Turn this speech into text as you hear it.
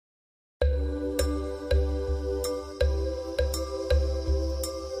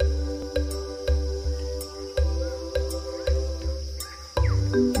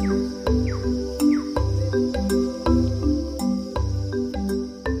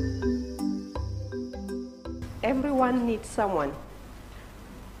Everyone needs someone.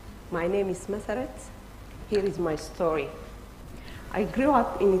 My name is Meseret. Here is my story. I grew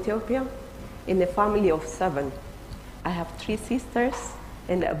up in Ethiopia in a family of 7. I have 3 sisters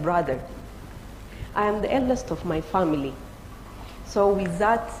and a brother. I am the eldest of my family. So with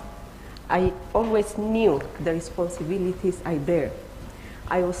that, I always knew the responsibilities I bear.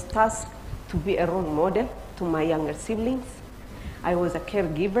 I was tasked to be a role model to my younger siblings. I was a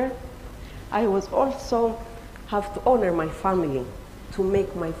caregiver. I was also have to honor my family, to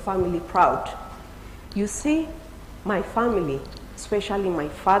make my family proud. You see, my family, especially my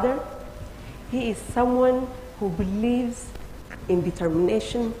father, he is someone who believes in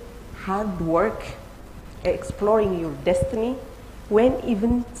determination, hard work, exploring your destiny, when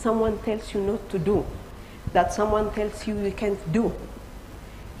even someone tells you not to do, that someone tells you you can't do.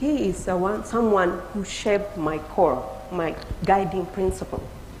 He is someone who shaped my core, my guiding principle.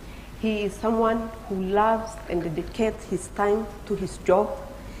 He is someone who loves and dedicates his time to his job.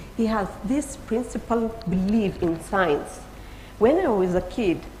 He has this principal belief in science. When I was a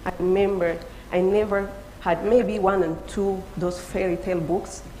kid, I remember I never had maybe 1 and 2 those fairy tale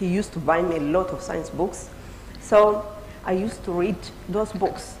books. He used to buy me a lot of science books. So I used to read those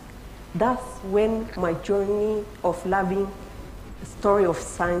books. That's when my journey of loving the story of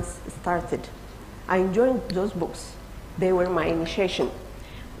science started. I enjoyed those books. They were my initiation.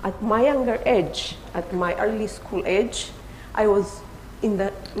 At my younger age, at my early school age, I was in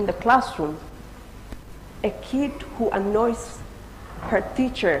the classroom, a kid who annoys her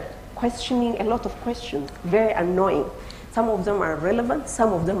teacher, questioning a lot of questions, very annoying. Some of them are relevant,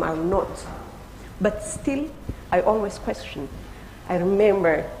 some of them are not. But still, I always question. I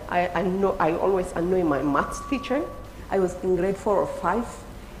remember I always annoy my maths teacher. I was in grade 4 or 5.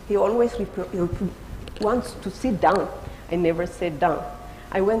 He always wants to sit down. I never sat down.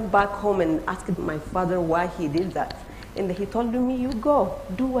 I went back home and asked my father why he did that. And he told me, you go,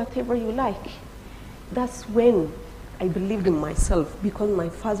 do whatever you like. That's when I believed in myself, because my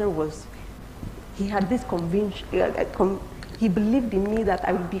father he had this conviction, he believed in me that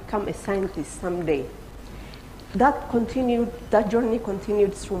I would become a scientist someday. That journey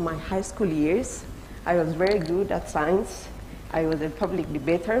continued through my high school years. I was very good at science. I was a public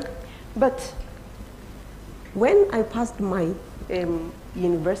debater. But when I passed my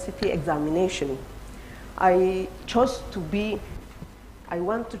university examination, I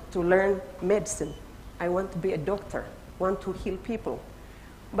wanted to learn medicine. I want to be a doctor, want to heal people.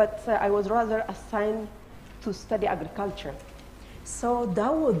 But I was rather assigned to study agriculture. So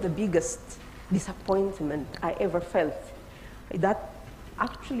that was the biggest disappointment I ever felt. That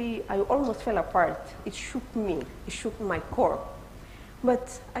actually, I almost fell apart. It shook me, it shook my core.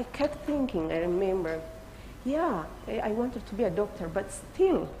 But I kept thinking, I remember, yeah, I wanted to be a doctor, but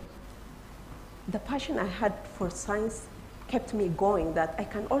still, the passion I had for science kept me going, that I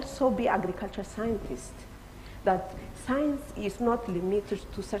can also be agriculture scientist, that science is not limited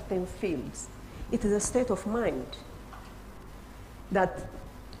to certain fields. It is a state of mind, that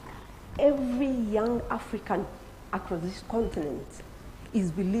every young African across this continent is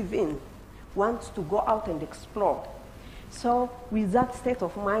believed in, wants to go out and explore. So with that state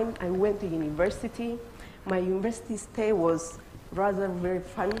of mind, I went to university. My university stay was rather very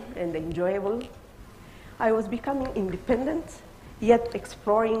fun and enjoyable. I was becoming independent, yet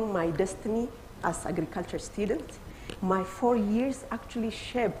exploring my destiny as agriculture student. My 4 years actually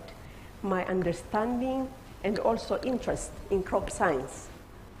shaped my understanding and also interest in crop science.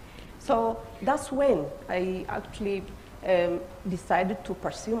 So that's when I actually decided to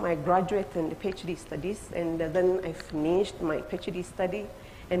pursue my graduate and PhD studies, and then I finished my PhD study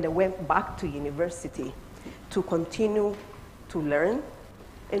and I went back to university to continue to learn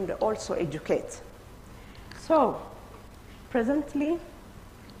and also educate. So presently,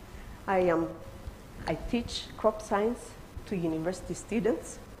 I teach crop science to university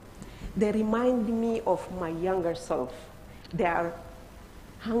students. They remind me of my younger self. They are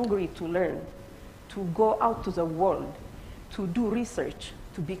hungry to learn, to go out to the world, to do research,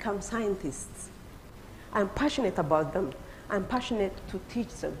 to become scientists. I'm passionate about them. I'm passionate to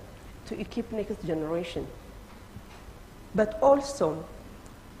teach them, to equip next generation. But also,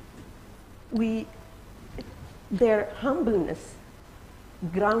 their humbleness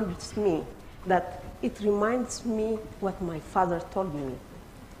grounds me, that it reminds me what my father told me,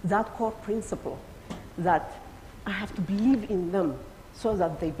 that core principle, that I have to believe in them so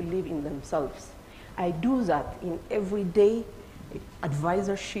that they believe in themselves. I do that in everyday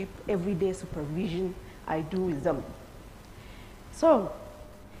advisorship, everyday supervision I do with them. So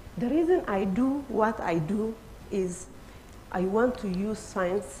the reason I do what I do is I want to use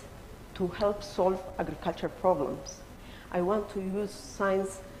science to to help solve agriculture problems. I want to use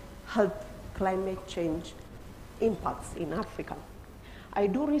science help climate change impacts in Africa. I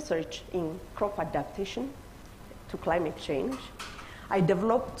do research in crop adaptation to climate change. I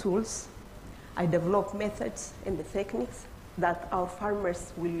develop tools, I develop methods and the techniques that our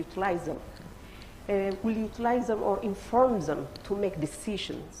farmers will utilize them or inform them to make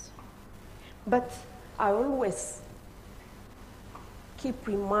decisions. But I always keep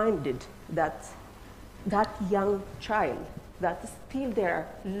reminded that that young child, that still there are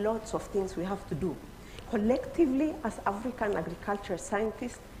lots of things we have to do. Collectively, as African agriculture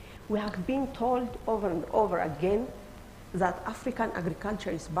scientists, we have been told over and over again that African agriculture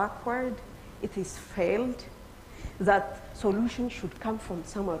is backward, it is failed, that solutions should come from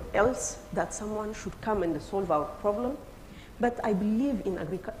somewhere else, that someone should come and solve our problem. But I believe in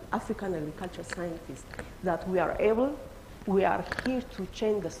African agriculture scientists that we are here to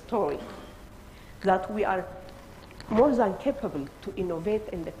change the story, that we are more than capable to innovate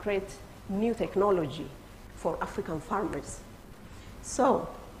and create new technology for African farmers. So,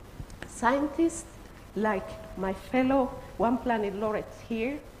 scientists like my fellow One Planet laureates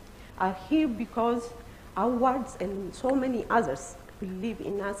here are here because awards and so many others believe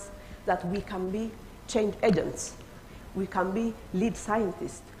in us that we can be change agents. We can be lead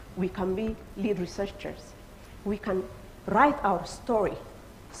scientists. We can be lead researchers. We can write our story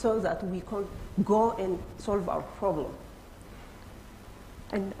so that we can go and solve our problem.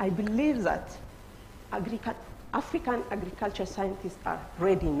 And I believe that African agriculture scientists are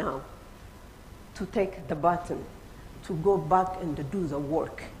ready now to take the baton, to go back and do the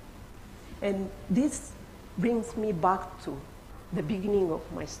work. And this brings me back to the beginning of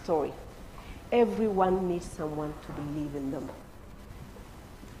my story. Everyone needs someone to believe in them.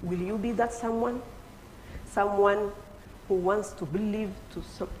 Will you be that someone? Someone who wants to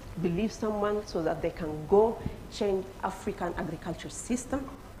believe someone so that they can go change African agriculture system,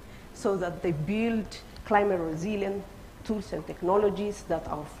 so that they build climate resilient tools and technologies that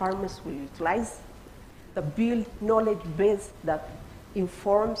our farmers will utilize, that build knowledge base that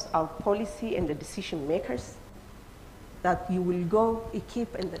informs our policy and the decision makers, that you will go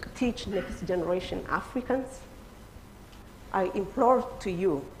equip and teach next generation Africans. I implore to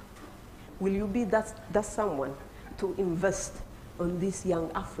you, will you be that someone to invest on these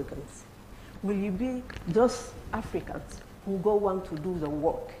young Africans? Will you be those Africans who go want to do the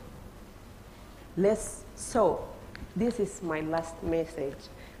work? So this is my last message,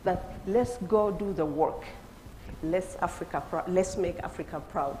 that let's go do the work. Let's make Africa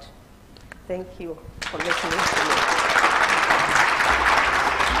proud. Thank you for listening to me.